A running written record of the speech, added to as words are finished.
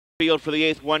Field for the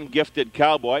 8th one, Gifted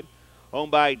Cowboy. Owned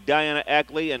by Diana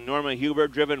Ackley and Norma Huber,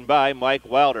 driven by Mike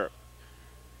Wilder.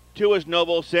 2 is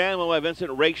Noble Sam, owned by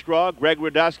Vincent Rakestraw, Greg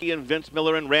Radosky, and Vince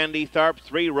Miller and Randy Tharp.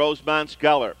 3, Rosemont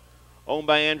Scholar, owned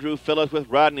by Andrew Phillips with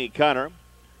Rodney Connor.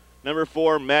 Number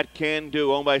 4, Matt Can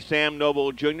Do, owned by Sam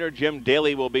Noble Jr. Jim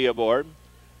Dailey will be aboard.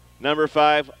 Number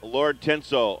 5, Lord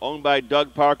Tinsel, owned by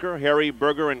Doug Parker, Harry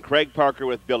Berger, and Craig Parker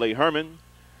with Billy Herman.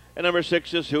 And number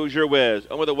 6 is Hoosier Whiz,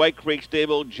 owned by the White Creek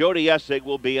Stable. Jody Essig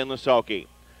will be in the sulky.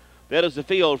 That is the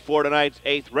field for tonight's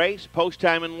 8th race. Post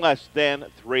time in less than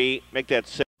 3. Make that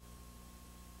 6.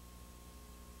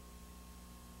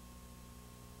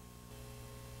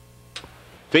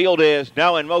 Field is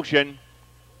now in motion.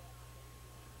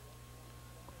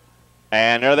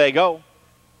 And there they go.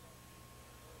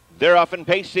 They're off and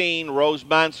pacing.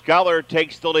 Rosemont Scholar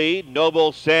takes the lead.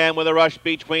 Noble Sam with a rush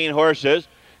between horses.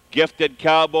 Gifted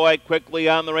Cowboy quickly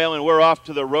on the rail, and we're off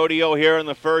to the rodeo here in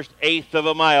the first 1/8 of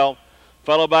a mile.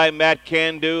 Followed by Matt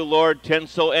Can Do, Lord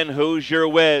Tinsel, and Hoosier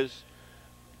Whiz.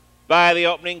 By the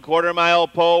opening quarter-mile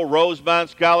pole, Rosemont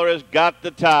Scholar has got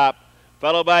the top.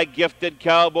 Followed by Gifted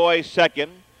Cowboy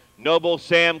second. Noble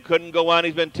Sam couldn't go on.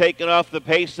 He's been taken off the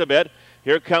pace a bit.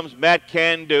 Here comes Matt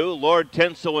Can Do, Lord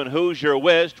Tinsel, and Hoosier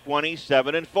Whiz,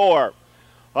 27 and 4.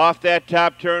 Off that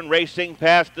top turn, racing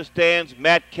past the stands,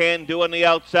 Matt Can Do on the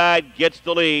outside gets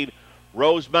the lead.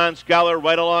 Rosemont Scholar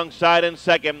right alongside in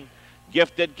second.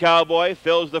 Gifted Cowboy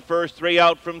fills the first 3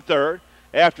 out from third.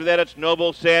 After that, it's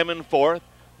Noble Sam in fourth.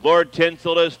 Lord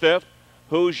Tinsel is fifth.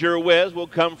 Hoosier Whiz will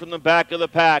come from the back of the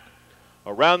pack.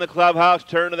 Around the clubhouse,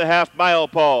 turn to the half-mile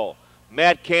pole.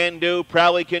 Matt Can Do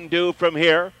probably can do from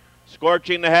here.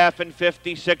 Scorching the half in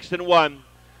 56 and 1.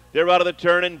 They're out of the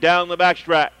turn and down the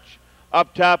backstretch.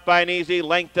 Up top by an easy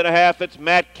length and a half, it's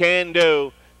Matt Can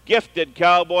Do. Gifted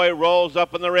Cowboy rolls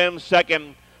up in the rim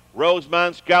second.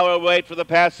 Rosemont Scholar wait for the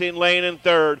passing lane in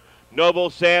third. Noble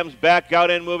Sam's back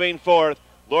out and moving fourth.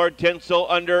 Lord Tinsel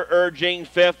under urging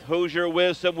fifth. Hoosier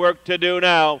Whiz some work to do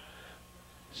now.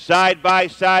 Side by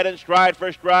side and stride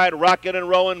for stride, rocking and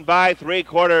rolling by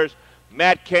 3/4.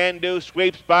 Matt Can Do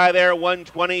sweeps by there,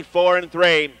 124 and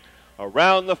 3.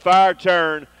 Around the far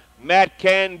turn, Matt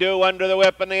Can Do under the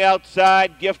whip on the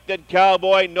outside. Gifted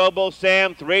Cowboy, Noble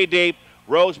Sam 3 deep.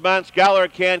 Rosemont Scholar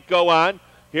can't go on.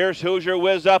 Here's Hoosier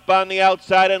Whiz up on the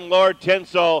outside and Lord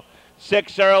Tinsel.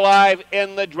 6 are alive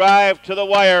in the drive to the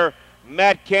wire.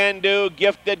 Matt Can Do,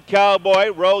 Gifted Cowboy,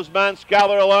 Rosemont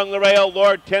Scholar along the rail.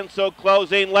 Lord Tinsel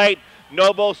closing late.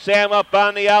 Noble Sam up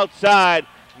on the outside.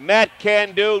 Matt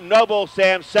Can Do, Noble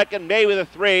Sam second, maybe the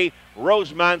 3.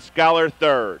 Rosemont Scholar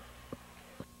third.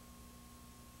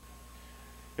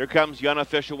 Here comes the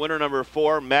unofficial winner, number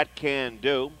 4, Matt Can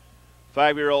Do.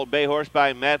 5-year-old bay horse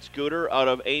by Matt Scooter out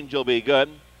of Angel Be Good.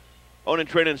 Owned and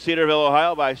trained in Cedarville,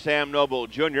 Ohio by Sam Noble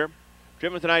Jr.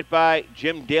 Driven tonight by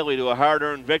Jim Dailey to a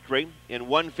hard-earned victory in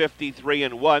 153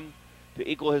 and 1 to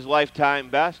equal his lifetime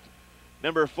best.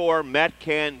 Number 4, Matt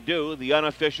Can Do, the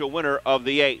unofficial winner of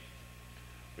the 8th.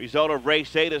 Result of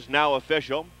race 8 is now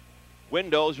official.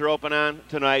 Windows are open on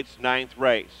tonight's 9th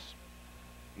race.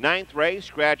 9th race,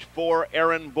 scratch 4,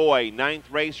 Aaron Boy.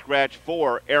 9th race, scratch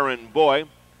 4, Aaron Boy.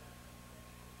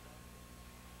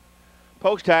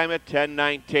 Post time at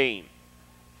 10:19.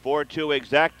 4-2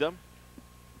 exacta.